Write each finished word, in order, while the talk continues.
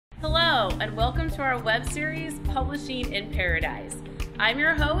and welcome to our web series, Publishing in Paradise. I'm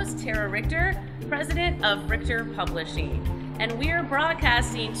your host, Tara Richter, president of Richter Publishing, and we are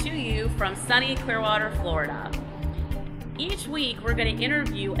broadcasting to you from sunny Clearwater, Florida. Each week, we're going to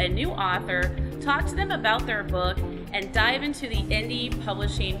interview a new author, talk to them about their book, and dive into the indie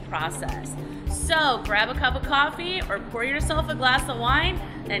publishing process. So grab a cup of coffee or pour yourself a glass of wine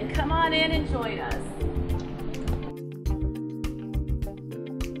and come on in and join us.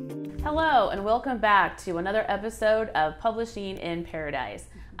 Hello, and welcome back to another episode of Publishing in Paradise.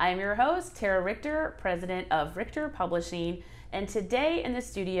 I am your host, Tara Richter, president of Richter Publishing, and today in the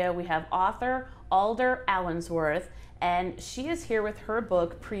studio we have author Alder Allensworth, and she is here with her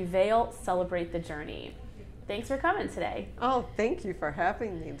book, Prevail, Celebrate the Journey. Thanks for coming today. Oh, thank you for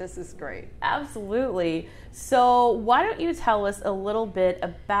having me. This is great. Absolutely. So why don't you tell us a little bit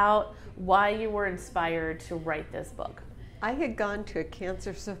about why you were inspired to write this book? I had gone to a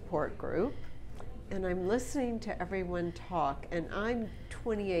cancer support group, and I'm listening to everyone talk, and I'm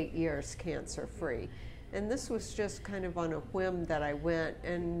 28 years cancer-free. And this was just kind of on a whim that I went,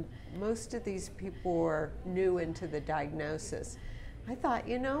 and most of these people were new into the diagnosis. I thought,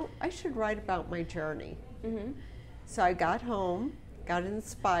 I should write about my journey. Mm-hmm. So I got home, got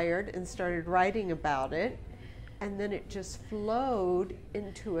inspired, and started writing about it. And then it just flowed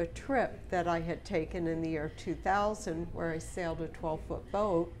into a trip that I had taken in the year 2000, where I sailed a 12-foot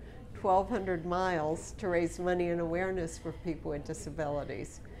boat, 1,200 miles, to raise money and awareness for people with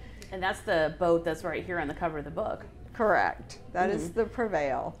disabilities. And that's the boat that's right here on the cover of the book. Correct. That is the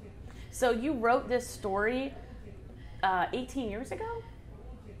Prevail. So you wrote this story 18 years ago?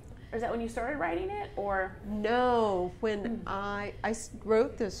 Or is that when you started writing it, or? No, when I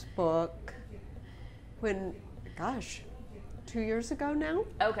wrote this book when, 2 years ago now?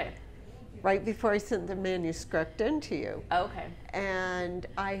 Okay. Right before I sent the manuscript in to you. Okay. And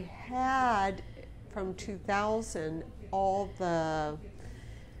I had, from 2000, all the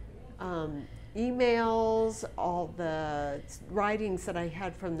emails, all the writings that I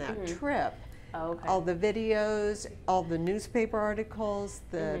had from that trip. Okay. All the videos, all the newspaper articles,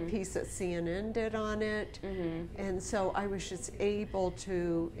 the piece that CNN did on it. And so I was just able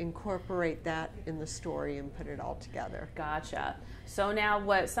to incorporate that in the story and put it all together. Gotcha. So now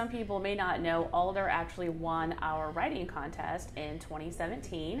what some people may not know, Alder actually won our writing contest in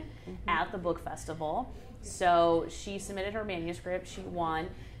 2017 at the book festival. So she submitted her manuscript, she won,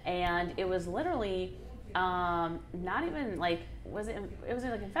 and it was literally not even like, it was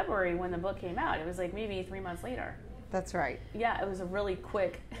like in February when the book came out. It was like maybe 3 months later. That's right. Yeah, it was a really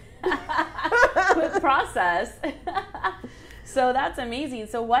quick process. So that's amazing.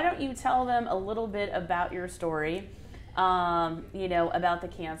 So why don't you tell them a little bit about your story, about the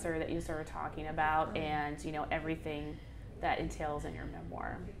cancer that you started talking about and, everything that entails in your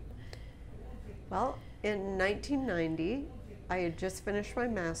memoir. Well, in 1990, I had just finished my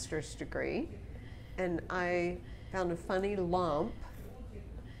master's degree, and I found a funny lump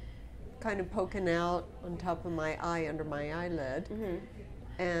kind of poking out on top of my eye under my eyelid.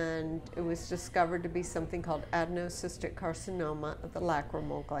 And it was discovered to be something called adenocystic carcinoma of the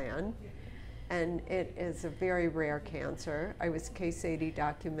lacrimal gland. And it is a very rare cancer. I was case 80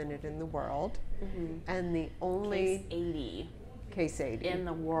 documented in the world. And the only... Case 80. In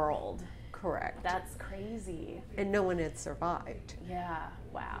the world. Correct. That's crazy. And no one had survived. Yeah,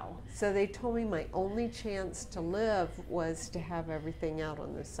 wow. So they told me my only chance to live was to have everything out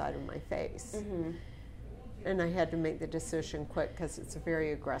on the side of my face. And I had to make the decision quick because it's a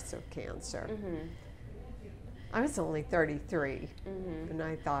very aggressive cancer. I was only 33, and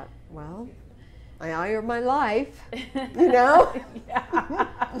I thought, well, my eye or my life, Yeah.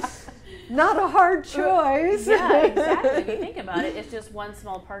 Not a hard choice. Yeah, exactly. If you think about it, it's just one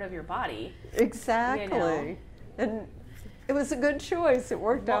small part of your body. Exactly. And it was a good choice. It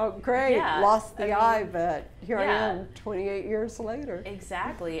worked out great. Yeah. Lost the eye, but here I am 28 years later.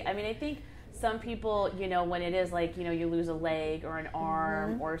 Exactly. I mean, I think some people, when it is like, you lose a leg or an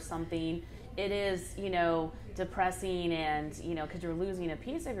arm or something, it is, depressing and, because you're losing a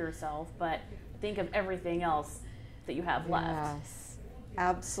piece of yourself, but think of everything else that you have left. Yes.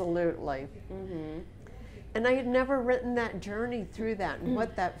 Absolutely. And I had never written that journey through that and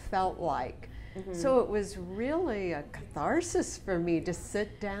what that felt like. So it was really a catharsis for me to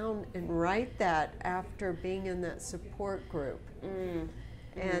sit down and write that after being in that support group.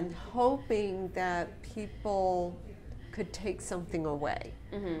 And hoping that people could take something away,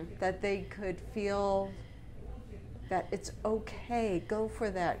 that they could feel that it's okay, go for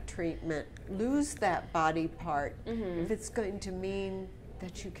that treatment, lose that body part if it's going to mean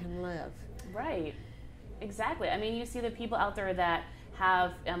that you can live. Right. Exactly. I mean, you see the people out there that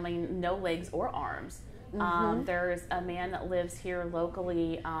have, I mean, no legs or arms. There's a man that lives here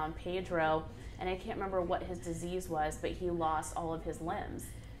locally, Pedro, and I can't remember what his disease was, but he lost all of his limbs.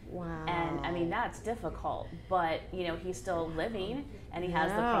 Wow. And I mean, that's difficult, but you know, he's still living, and he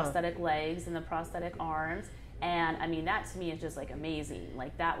has the prosthetic legs and the prosthetic arms. And I mean, that to me is just like amazing.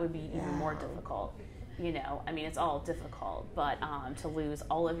 Like that would be even more difficult. You know, I mean, it's all difficult, but to lose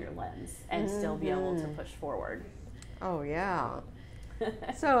all of your limbs and still be able to push forward. Oh, yeah.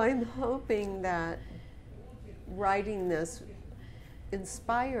 So I'm hoping that writing this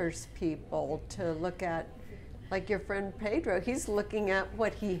inspires people to look at, like your friend Pedro, he's looking at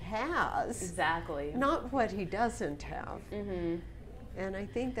what he has. Exactly. Not what he doesn't have. And I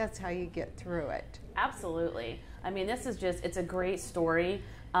think that's how you get through it. Absolutely. I mean, this is just, it's a great story.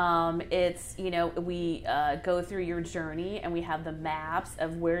 It's, you know, we go through your journey, and we have the maps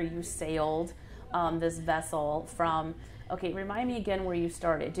of where you sailed this vessel from. Okay, remind me again where you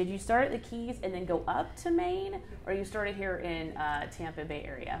started. Did you start at the Keys and then go up to Maine, or you started here in Tampa Bay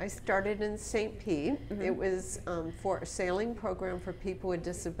area? I started in St. Pete. It was for a sailing program for people with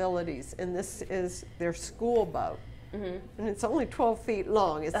disabilities, and this is their school boat. And it's only 12 feet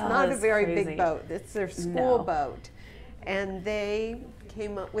long. It's not a very big boat. It's their school boat. And they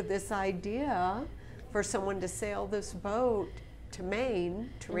came up with this idea for someone to sail this boat to Maine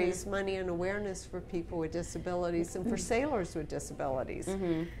to raise money and awareness for people with disabilities and for sailors with disabilities.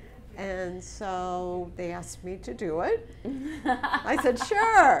 And so they asked me to do it. I said,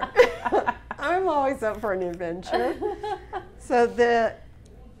 sure. I'm always up for an adventure. So the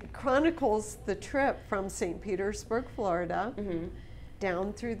chronicles the trip from St. Petersburg, Florida,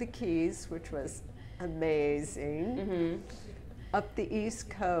 down through the Keys, which was amazing, up the East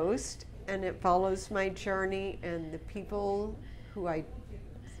Coast, and it follows my journey and the people who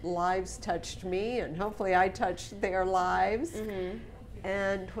lives touched me, and hopefully I touched their lives.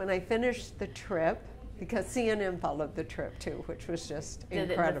 And when I finished the trip, because CNN followed the trip too, which was just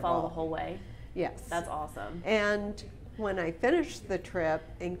incredible. Did it follow the whole way? Yes. That's awesome. And when I finished the trip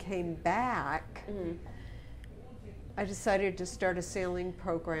and came back, I decided to start a sailing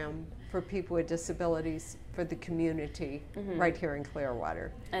program for people with disabilities for the community right here in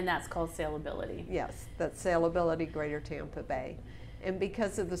Clearwater. And that's called Sailability. Yes, that's Sailability Greater Tampa Bay. And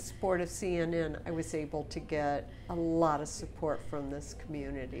because of the support of CNN, I was able to get a lot of support from this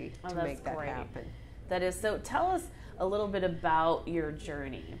community to make that happen. That is, so tell us a little bit about your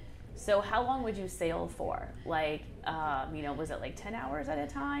journey. So how long would you sail for? Like, you know, was it like 10 hours at a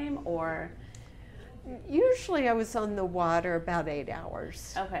time, or? Usually I was on the water about 8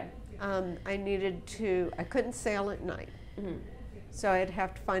 hours. Okay. I couldn't sail at night. So I'd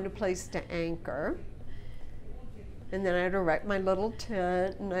have to find a place to anchor. And then I'd erect my little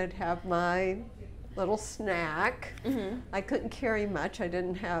tent, and I'd have my little snack. I couldn't carry much. I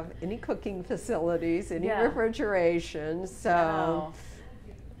didn't have any cooking facilities, any refrigeration. So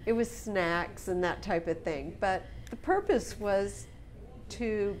it was snacks and that type of thing. But the purpose was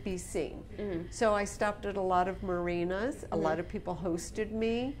to be seen. So I stopped at a lot of marinas. A lot of people hosted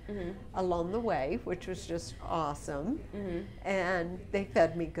me along the way, which was just awesome. And they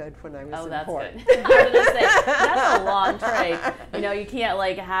fed me good when I was in port. Good. I was gonna say, that's a long trek. You know, you can't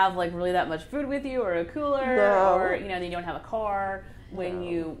like have like really that much food with you, or a cooler, or you know, you don't have a car when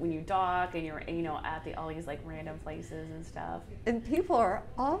you dock, and you're, you know, at all these like random places and stuff. And people are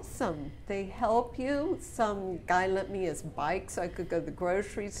awesome. They help you. Some guy lent me his bike so I could go to the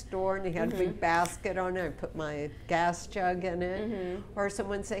grocery store, and he had a big basket on it. I put my gas jug in it. Or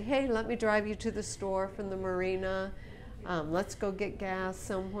someone say, hey, let me drive you to the store from the marina. Let's go get gas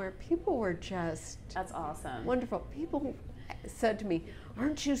somewhere. People were just That's awesome. Wonderful. People said to me,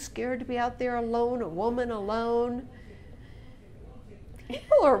 aren't you scared to be out there alone, a woman alone?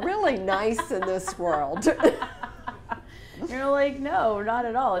 People are really nice in this world. You're like, no, not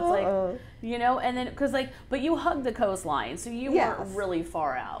at all. It's like, you know, and then, because like, but you hugged the coastline, so you weren't really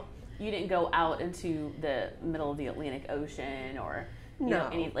far out. You didn't go out into the middle of the Atlantic Ocean, or, you know,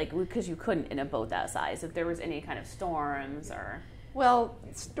 any, like, because you couldn't in a boat that size, if there was any kind of storms or. Well,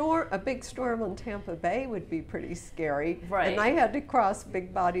 a big storm on Tampa Bay would be pretty scary. Right. And I had to cross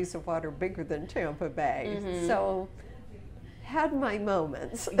big bodies of water bigger than Tampa Bay. So, had my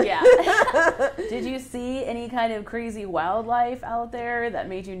moments. Yeah. Did you see any kind of crazy wildlife out there that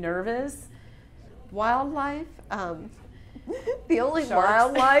made you nervous? Wildlife? The only Sharks.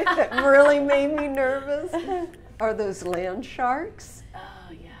 wildlife that really made me nervous are those land sharks.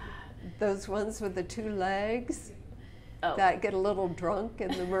 Oh, yeah. Those ones with the 2 legs. That get a little drunk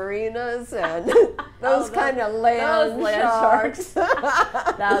in the marinas, and those kind of land sharks.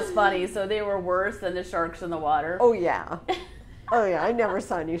 That's funny. So they were worse than the sharks in the water? Oh, yeah. Oh yeah, I never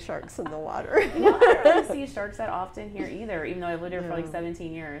saw any sharks in the water. You know, I don't really see sharks that often here either, even though I've lived here for like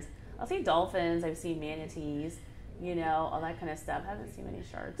 17 years. I'll see dolphins, I've seen manatees, you know, all that kind of stuff. I haven't seen many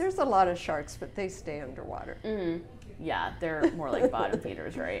sharks. There's a lot of sharks, but they stay underwater. Mm-hmm. Yeah, they're more like bottom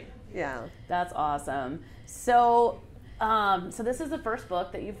feeders, right? Yeah. That's awesome. So, so this is the first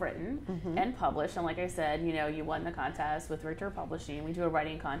book that you've written and published. And like I said, you know, you won the contest with Richter Publishing. We do a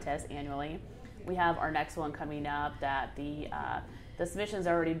writing contest annually. We have our next one coming up that the submission's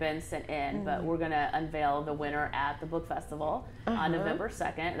already been sent in, but we're going to unveil the winner at the book festival on November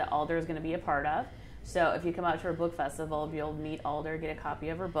 2nd that Alder is going to be a part of. So if you come out to our book festival, you'll meet Alder, get a copy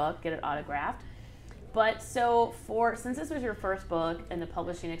of her book, get it autographed. But so since this was your first book in the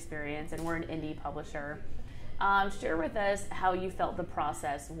publishing experience, and we're an indie publisher, share with us how you felt the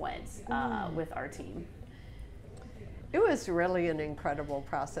process went with our team. It was really an incredible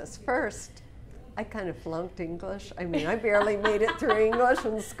process. First, I kind of flunked English. I mean, I barely made it through English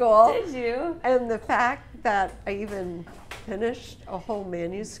in school. Did you? And the fact that I even finished a whole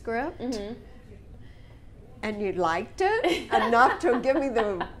manuscript and you liked it enough to give me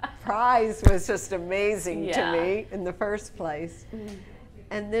the prize was just amazing to me in the first place.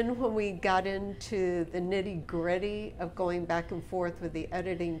 And then when we got into the nitty-gritty of going back and forth with the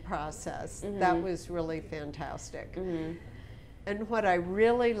editing process, that was really fantastic. And what I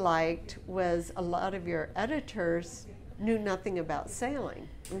really liked was a lot of your editors knew nothing about sailing.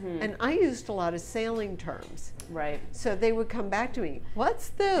 And I used a lot of sailing terms. Right. So they would come back to me, what's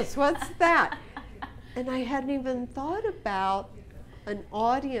this, what's that? And I hadn't even thought about an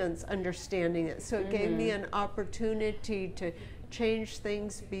audience understanding it. So it gave me an opportunity to change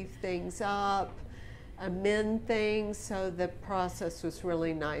things, beef things up, amend things. So the process was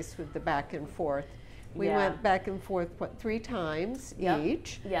really nice with the back and forth. We went back and forth, 3 times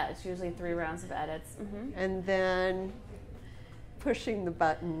each? Yeah, it's usually 3 rounds of edits. And then pushing the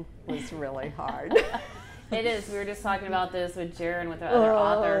button was really hard. It is. We were just talking about this with Jaron, with our other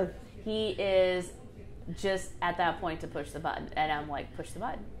author. He is just at that point to push the button. And I'm like, push the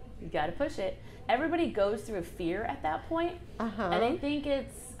button. You got to push it. Everybody goes through a fear at that point. And I think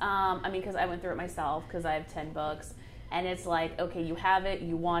it's, I mean, because I went through it myself, because I have 10 books. And it's like, okay, you have it,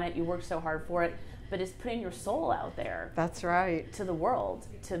 you want it, you work so hard for it. But it's putting your soul out there. That's right. To the world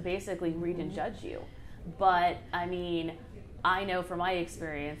to basically read and judge you. But I mean, I know from my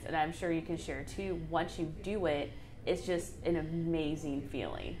experience, and I'm sure you can share too, once you do it, it's just an amazing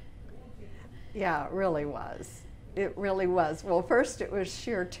feeling. Yeah, it really was. It really was. Well, first it was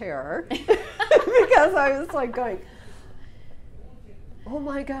sheer terror because I was like going, oh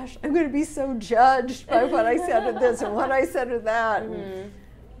my gosh, I'm going to be so judged by what I said to this and what I said to that.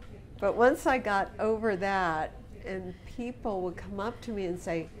 But once I got over that, and people would come up to me and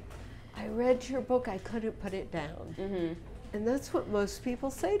say, I read your book, I couldn't put it down. And that's what most people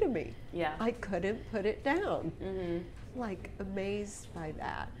say to me. Yeah. I couldn't put it down. Like amazed by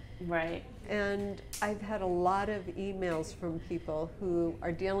that. Right. And I've had a lot of emails from people who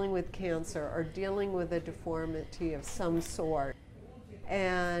are dealing with cancer or dealing with a deformity of some sort.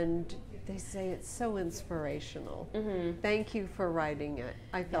 And they say it's so inspirational. Thank you for writing it.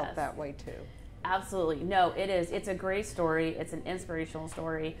 I felt that way too. Absolutely. No, it is. It's a great story. It's an inspirational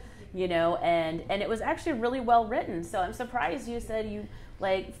story, you know, and it was actually really well written. So I'm surprised you said you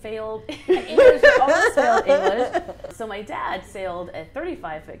like failed English, you almost failed English. So my dad sailed a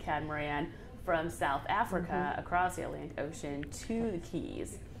 35-foot catamaran from South Africa across the Atlantic Ocean to the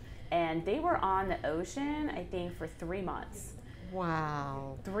Keys. And they were on the ocean, I think, for 3 months.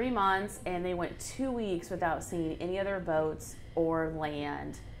 Wow. 3 months, and they went 2 weeks without seeing any other boats or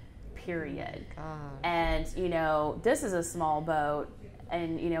land, period. Gosh. And, you know, this is a small boat,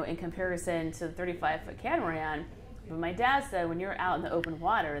 and, you know, in comparison to the 35-foot catamaran, but my dad said when you're out in the open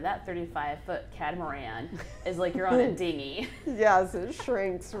water, that 35-foot catamaran is like you're on a dinghy. Yes, it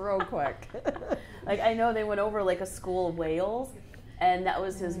shrinks real quick. Like, I know they went over like a school of whales, and that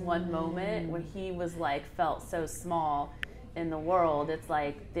was his one moment when he was like, felt so small in the world. It's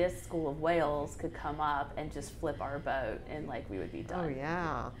like this school of whales could come up and just flip our boat and like we would be done. Oh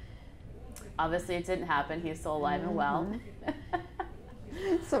yeah. Obviously it didn't happen. He's still alive and well.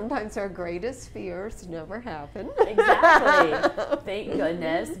 Sometimes our greatest fears never happen. Exactly. Thank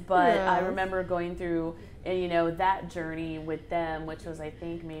goodness. But I remember going through, you know, that journey with them, which was I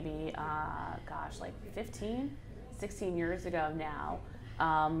think maybe like 16 years ago now.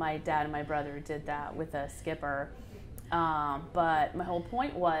 My dad and my brother did that with a skipper. But my whole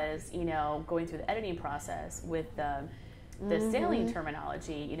point was, you know, going through the editing process with the sailing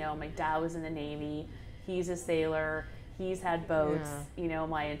terminology. You know, my dad was in the Navy. He's a sailor. He's had boats, you know,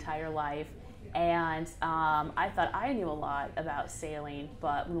 my entire life. And I thought I knew a lot about sailing,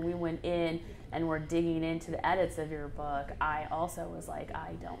 but when we went in and were digging into the edits of your book, I also was like,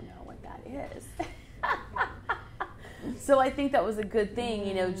 I don't know what that is. So I think that was a good thing,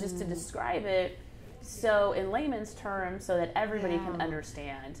 you know, just to describe it so in layman's terms so that everybody can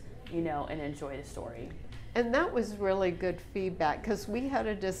understand, you know, and enjoy the story. And that was really good feedback, because we had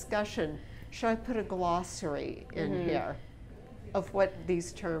a discussion, should I put a glossary in here of what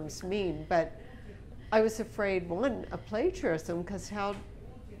these terms mean? But I was afraid, one, of plagiarism, because how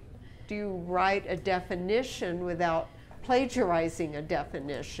do you write a definition without plagiarizing a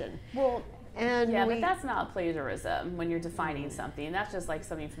definition? Well, and yeah, but that's not plagiarism when you're defining something. That's just like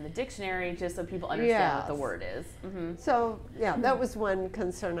something from the dictionary, just so people understand what the word is. So, yeah, that was one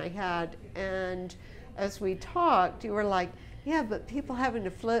concern I had. And as we talked, you were like, yeah, but people having to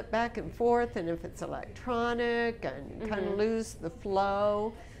flip back and forth, and if it's electronic, and kind of lose the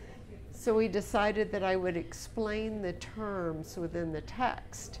flow. So we decided that I would explain the terms within the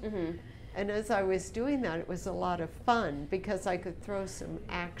text. And as I was doing that, it was a lot of fun, because I could throw some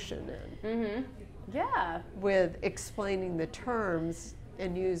action in. Yeah. With explaining the terms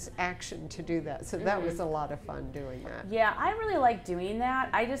and use action to do that. So that was a lot of fun doing that. Yeah, I really like doing that.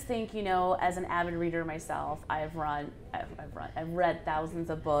 I just think, you know, as an avid reader myself, I've read thousands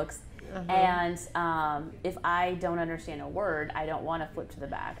of books. And if I don't understand a word, I don't want to flip to the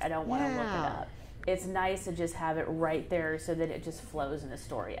back. I don't want to look it up. It's nice to just have it right there so that it just flows in the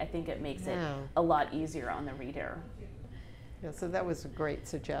story. I think it makes it a lot easier on the reader. Yeah, so that was a great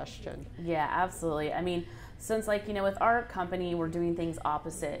suggestion. Yeah, absolutely. I mean, since, like, you know, with our company, we're doing things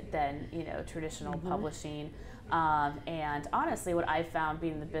opposite than, you know, traditional publishing. And honestly, what I found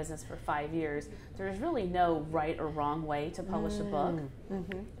being in the business for 5 years, there's really no right or wrong way to publish a book.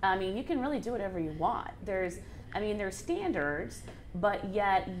 I mean, you can really do whatever you want. There's standards, but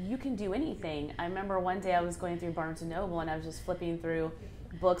yet you can do anything. I remember one day I was going through Barnes & Noble, and I was just flipping through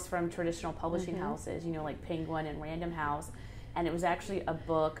books from traditional publishing houses, you know, like Penguin and Random House. And it was actually a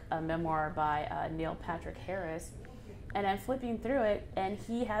book, a memoir by Neil Patrick Harris. And I'm flipping through it, and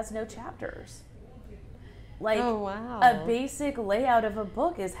he has no chapters. Like, a basic layout of a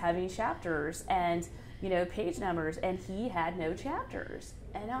book is having chapters and, you know, page numbers, and he had no chapters.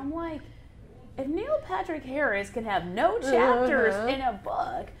 And I'm like, if Neil Patrick Harris can have no chapters in a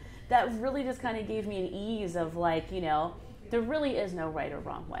book, that really just kind of gave me an ease of, like, you know, there really is no right or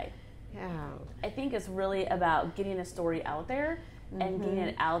wrong way. Yeah. I think it's really about getting a story out there and getting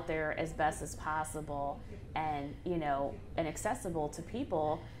it out there as best as possible, and, you know, and accessible to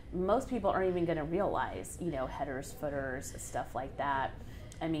people. Most people aren't even going to realize, you know, headers, footers, stuff like that.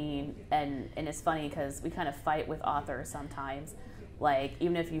 I mean, and it's funny because we kind of fight with authors sometimes. Like,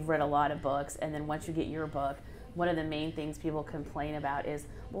 even if you've read a lot of books, and then once you get your book, one of the main things people complain about is,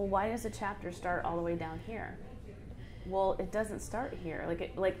 well, why does the chapter start all the way down here? Well, it doesn't start here.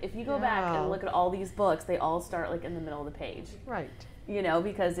 Like if you go back and look at all these books, they all start like in the middle of the page. Right. You know,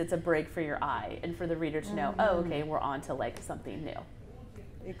 because it's a break for your eye and for the reader to know, oh, okay, we're on to like something new.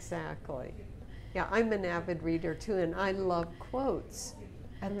 Exactly. Yeah, I'm an avid reader too, and I love quotes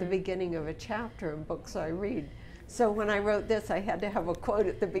at the beginning of a chapter in books I read. So when I wrote this, I had to have a quote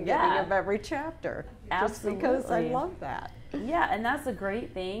at the beginning of every chapter. Absolutely. Just because I love that. Yeah, and that's a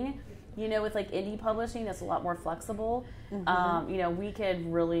great thing. You know, with like indie publishing, it's a lot more flexible. You know, we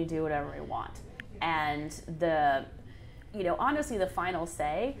could really do whatever we want. And you know, honestly, the final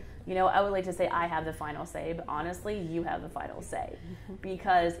say, you know, I would like to say I have the final say, but honestly, you have the final say.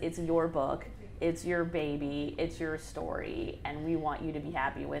 Because it's your book, it's your baby, it's your story, and we want you to be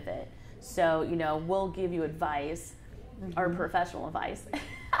happy with it. So, you know, we'll give you advice, or professional advice.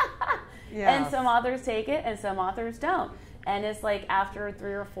 And some authors take it, and some authors don't. And it's like after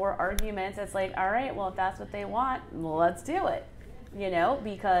 3 or 4 arguments, it's like, all right, well, if that's what they want, well, let's do it. You know,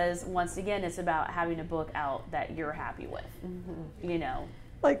 because once again, it's about having a book out that you're happy with, you know.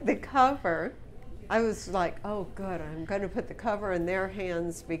 Like the cover, I was like, oh, good, I'm going to put the cover in their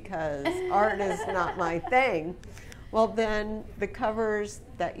hands because art is not my thing. Well, then the covers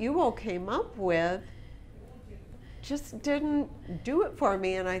that you all came up with just didn't do it for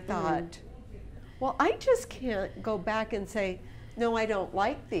me. And I thought, well, I just can't go back and say, no, I don't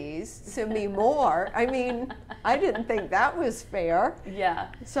like these, send me more. I mean, I didn't think that was fair. Yeah.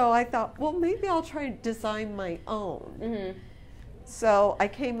 So I thought, well, maybe I'll try to design my own. So I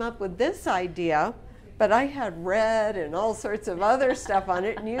came up with this idea, but I had red and all sorts of other stuff on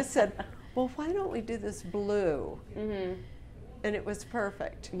it. And you said, well, why don't we do this blue? And it was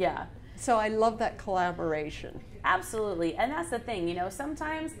perfect. Yeah. So I love that collaboration. Absolutely. And that's the thing, you know,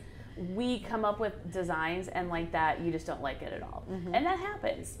 sometimes we come up with designs and like that, you just don't like it at all. And that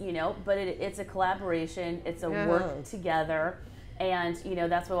happens, you know, but it's a collaboration, it's a work together. And, you know,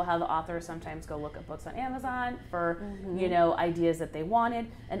 that's what we'll have the authors sometimes go look at books on Amazon for, you know, ideas that they wanted.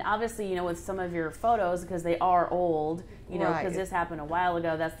 And obviously, you know, with some of your photos, because they are old, you know, because this happened a while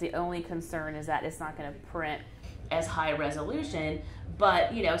ago, that's the only concern, is that it's not going to print as high resolution.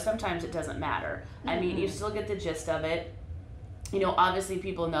 But, you know, sometimes it doesn't matter. I mean, you still get the gist of it. You know, obviously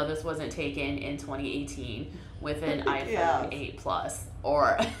people know this wasn't taken in 2018 with an iPhone 8 Plus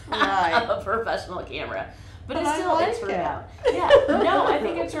or a professional camera. But it still turned out. Yeah, no, I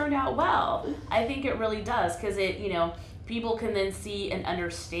think it turned out well. I think it really does, because it, you know, people can then see and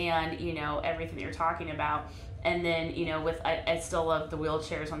understand, you know, everything you're talking about. And then, you know, with I still love the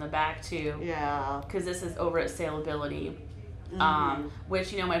wheelchairs on the back too. Yeah. Because this is over at Saleability,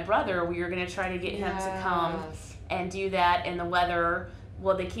 which, you know, my brother, we were going to try to get him to come and do that in the weather.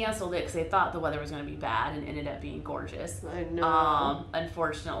 Well, they canceled it because they thought the weather was going to be bad, and ended up being gorgeous. I know.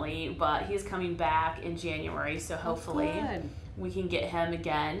 Unfortunately, but he's coming back in January, so hopefully we can get him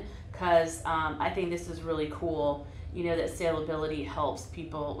again, because I think this is really cool, you know, that Saleability helps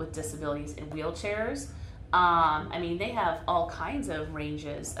people with disabilities in wheelchairs. I mean, they have all kinds of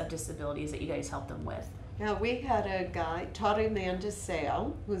ranges of disabilities that you guys help them with. Yeah, we had a guy, taught a man to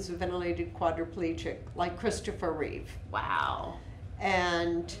sail, who's a ventilated quadriplegic, like Christopher Reeve. Wow.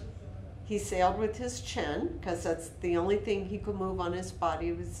 And he sailed with his chin, because that's the only thing he could move on his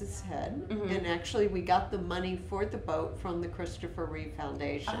body was his head. And actually we got the money for the boat from the Christopher Reeve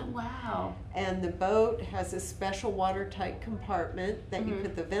Foundation. Oh, wow. And the boat has a special watertight compartment that you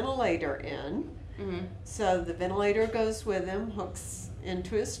put the ventilator in. So the ventilator goes with him, hooks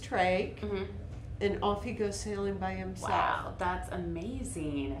into his trach, and off he goes sailing by himself. Wow, that's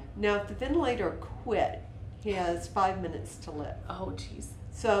amazing. Now if the ventilator quit, he has 5 minutes to live. Oh, jeez.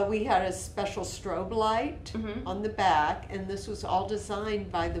 So we had a special strobe light on the back, and this was all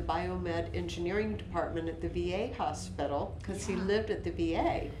designed by the biomed engineering department at the VA hospital, because he lived at the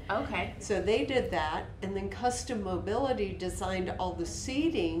VA. Okay. So they did that, and then Custom Mobility designed all the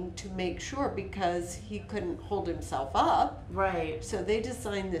seating to make sure, because he couldn't hold himself up. Right. So they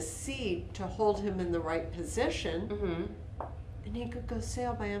designed the seat to hold him in the right position. And he could go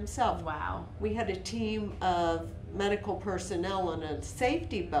sail by himself. Wow. We had a team of medical personnel on a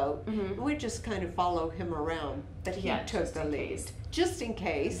safety boat, and we just kind of follow him around. But he took the lead. Just in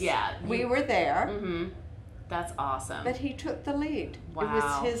case. Yeah. We were there. That's awesome. But he took the lead. Wow. It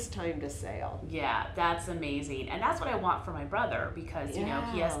was his time to sail. Yeah, that's amazing. And that's what I want for my brother, because, you know,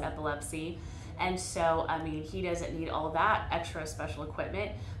 he has epilepsy. And so, I mean, he doesn't need all that extra special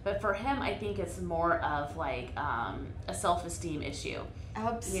equipment. But for him, I think it's more of like a self-esteem issue.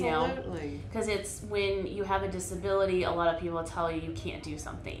 Absolutely. Because it's when you have a disability, a lot of people tell you can't do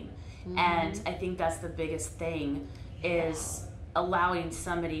something. And I think that's the biggest thing, is allowing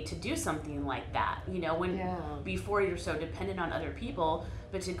somebody to do something like that. You know, when before you're so dependent on other people,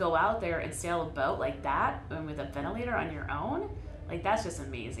 but to go out there and sail a boat like that, and with a ventilator on your own, like, that's just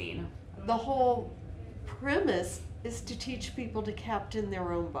amazing. The whole premise is to teach people to captain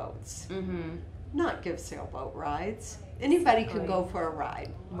their own boats, not give sailboat rides. Anybody can go for a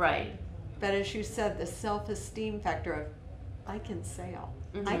ride. Right. But as you said, the self-esteem factor of, I can sail.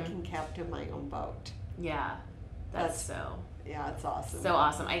 I can captain my own boat. Yeah, that's so. Yeah, it's awesome. So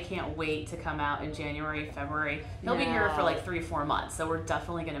awesome. I can't wait to come out in January, February. He'll be here for like 3-4 months, so we're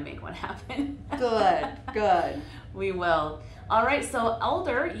definitely going to make one happen. Good. We will. All right, so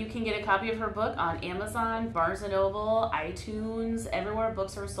Alder, you can get a copy of her book on Amazon, Barnes & Noble, iTunes, everywhere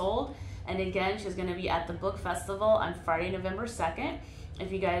books are sold. And again, she's going to be at the book festival on Friday, November 2nd.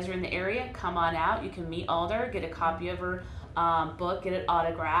 If you guys are in the area, come on out. You can meet Alder, get a copy of her book, get it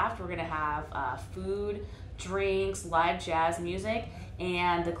autographed. We're going to have food, drinks, live jazz music,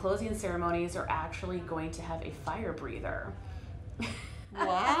 and the closing ceremonies are actually going to have a fire breather.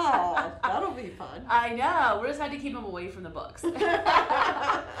 Wow, that'll be fun. I know. We're just had to keep them away from the books.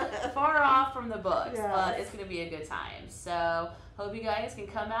 Far off from the books, but it's going to be a good time. So hope you guys can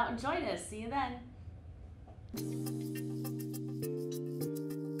come out and join us. See you then.